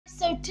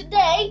So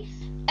today,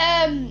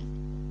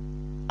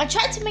 I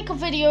tried to make a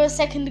video a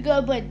second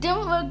ago, but it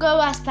didn't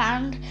go as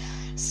planned.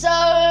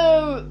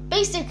 So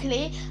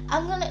basically,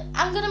 I'm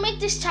gonna make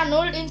this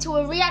channel into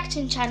a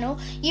reaction channel.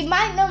 You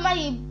might know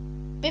my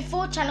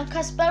before channel,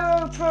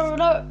 Kacper Pro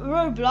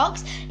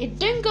Roblox. It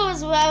didn't go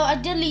as well.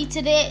 I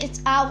deleted it.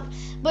 It's out,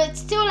 but it's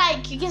still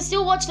like you can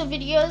still watch the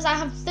videos. I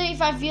have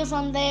 35 views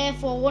on there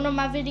for one of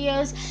my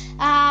videos.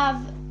 I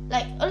have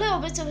like a little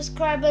bit of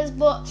subscribers,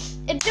 but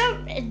it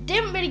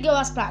didn't really go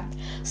as planned.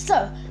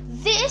 So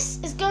this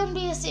is going to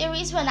be a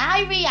series when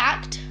I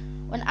react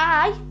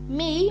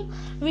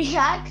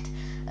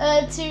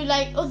to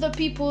like other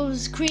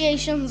people's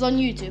creations on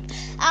YouTube.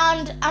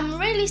 And I'm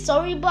really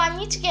sorry, but I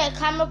need to get a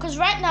camera because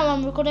right now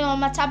I'm recording on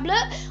my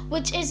tablet,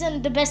 which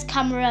isn't the best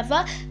camera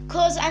ever,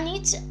 because I'm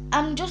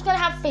just gonna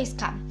have face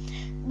cam.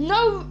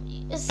 No,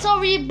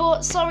 sorry,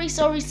 but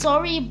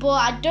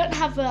I don't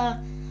have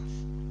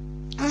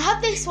I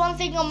have this one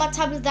thing on my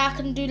tablet that I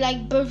can do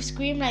like both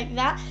screen like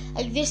that.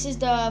 Like this is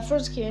the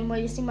front screen where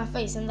you see my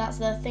face, and that's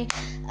the thing.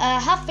 I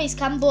have face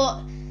cam,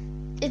 but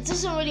it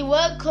doesn't really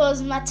work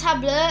because my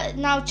tablet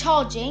now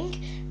charging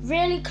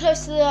really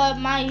close to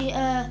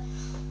my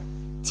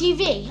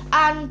TV,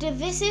 and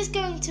this is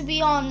going to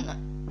be on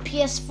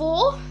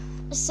PS4.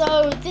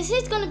 So this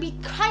is going to be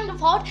kind of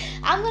hard.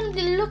 I'm going to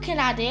be looking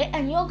at it,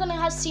 and you're going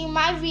to see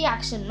my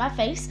reaction, my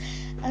face,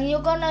 and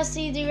you're going to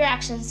see the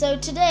reaction. So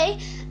today,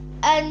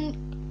 and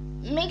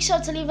make sure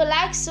to leave a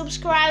like,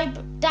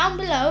 subscribe down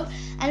below,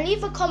 and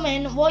leave a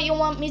comment what you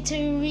want me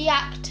to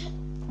react,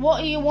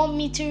 what you want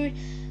me to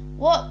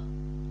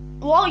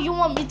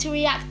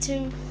react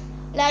to,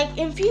 like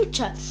in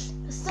future.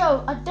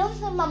 So I don't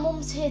think my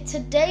mum's here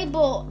today,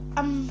 but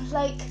I'm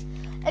like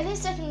any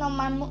second now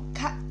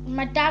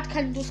my dad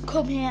can just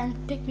come here and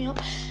pick me up,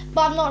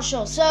 but I'm not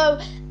sure. So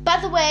by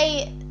the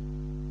way,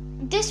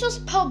 this was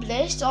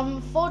published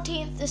on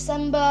 14th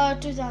December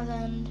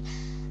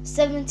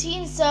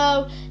 2017,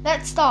 so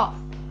let's start.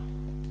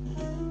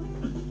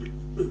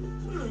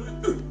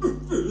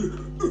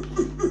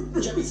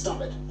 Jeffy,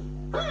 stop it.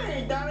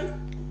 Hey, Daddy.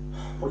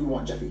 What do you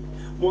want, Jeffy?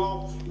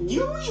 Well,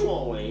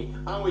 usually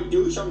I would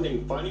do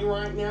something funny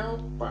right now,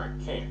 but I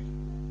can't.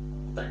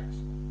 Thanks.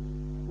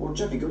 Well,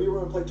 Jeffy, go to your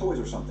room and play toys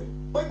or something.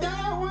 But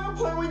Dad, I want to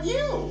play with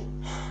you.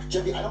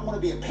 Jeffy, I don't want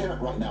to be a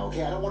parent right now,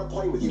 okay? I don't want to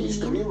play with you. Just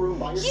go to your room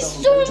by yourself.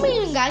 He's so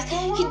mean, guys.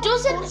 He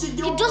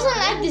doesn't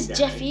like this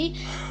Jeffy,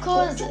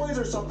 cause toys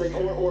or something,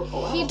 or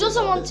he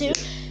doesn't want to,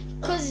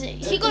 cause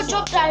he got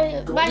dropped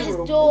by his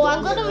door.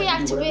 I'm gonna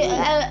react to it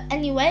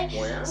anyway.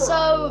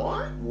 So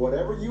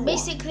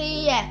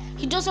basically, yeah,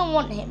 he doesn't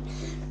want him,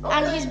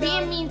 and he's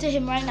being mean to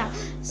him right now.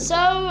 So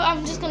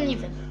I'm just gonna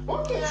leave him.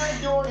 What can I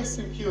do on this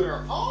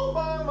computer all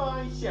by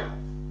myself?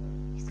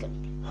 He's gonna.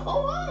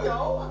 Oh, I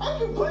know. I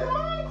can play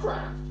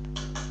Minecraft.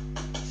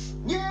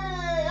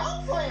 Yay!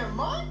 I'm playing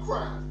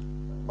Minecraft.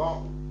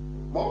 Well,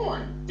 what do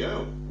I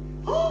do?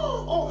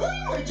 Oh,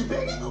 hey, Mr.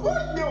 Piggy, what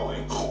are you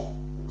doing?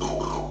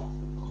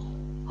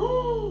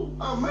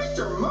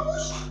 Mr.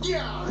 Moose?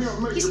 Yeah, here,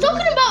 Mr. He's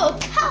talking about a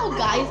cow,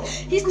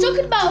 guys. He's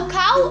talking about a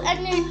cow,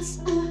 and he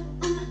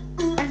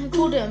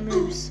called it a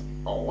moose.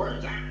 Oh, what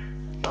is that?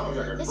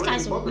 This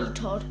guy's a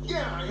retard.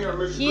 Yeah, here,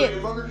 Mr. Here.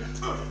 Booger.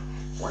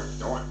 What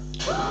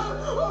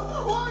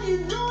are you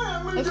doing,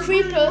 Mr. A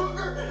creeper.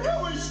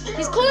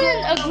 He's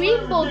calling a green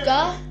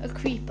bugger a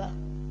creeper.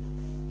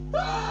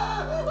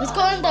 He's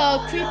calling the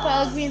creeper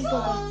a green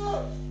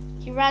bugger.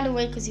 He ran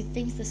away because he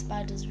thinks the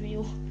spider's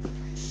real.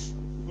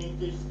 Is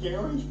the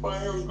scary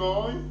spider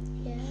gone?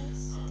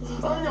 Yes.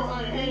 I know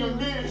how to handle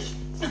this.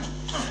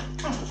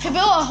 He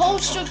built a whole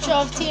structure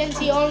of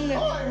TNT on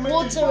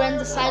water and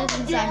decided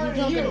inside.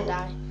 He's not gonna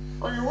die.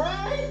 Are you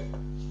ready?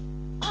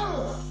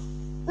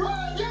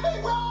 Run,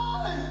 Jimmy,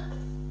 run!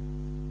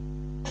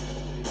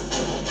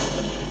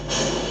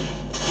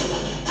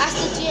 That's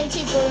the TNT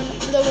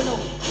blowing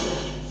up.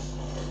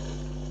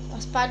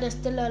 The spider's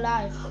still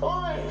alive.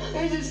 Alright,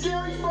 is the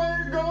scary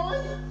spider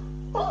gone?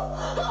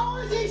 How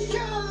is he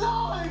still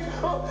alive?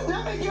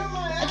 Let me get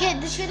my axe. Okay,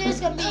 this video is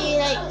gonna be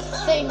like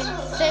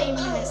 30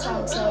 minutes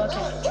long, so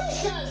okay.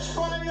 Take that,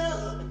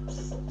 spider!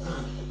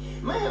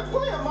 Man,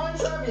 playing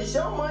Minecraft is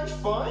so much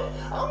fun.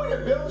 I want to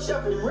build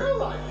stuff in real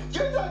life,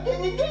 just like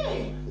in the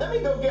game. Let me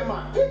go get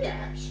my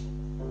pickaxe.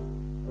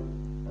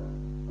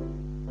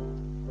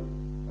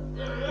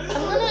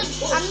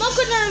 I'm not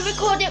gonna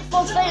record it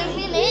for 30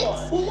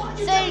 minutes,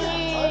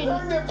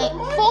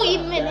 40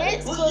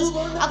 minutes, because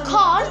I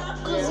can't,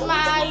 because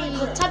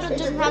my tablet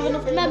doesn't have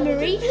enough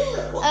memory.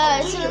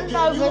 It's an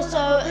Lenovo,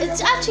 so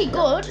it's actually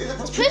good.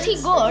 It's pretty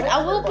good.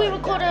 I will be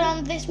recording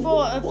on this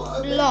for a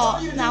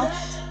lot now,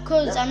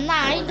 because I'm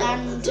 9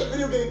 and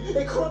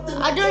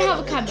I don't have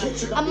a camera.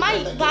 I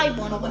might buy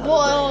one,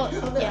 but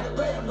yeah.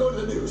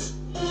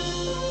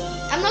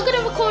 I'm not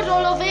gonna record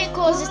all of it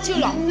because it's too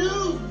long.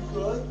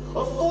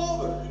 A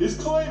father is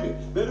claiming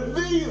that a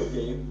video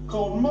game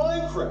called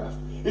Minecraft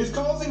is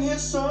causing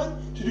his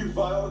son to do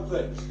violent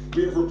things.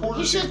 We have reported.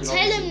 You should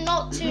tell him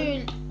not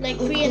to like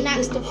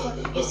reenact stuff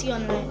you see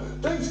online.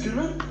 Thanks,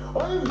 Kidman.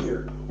 I am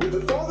here with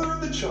that the father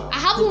of the child I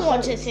haven't who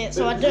watched it claims yet,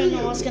 so that I don't know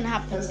video what's game gonna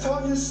happen. has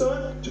taught his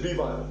son to be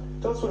violent.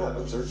 Tell us what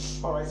happened, sir.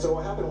 All right, so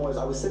what happened was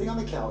I was sitting on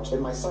the couch and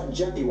my son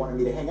Jeffy wanted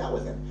me to hang out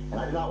with him. And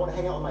I did not want to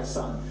hang out with my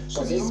son.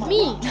 So I gave him my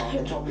He's laptop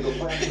and told him to go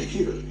play on the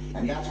computer.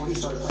 And that's when he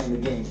started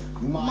playing the game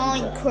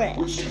Minecraft.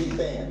 Which should be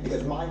banned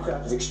because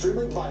Minecraft is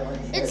extremely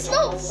violent. and It's it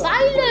taught not my son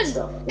to break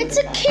stuff violent. with It's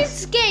an a axe.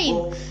 kid's game.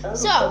 Well,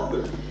 as a So,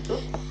 father,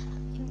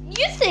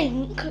 you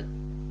think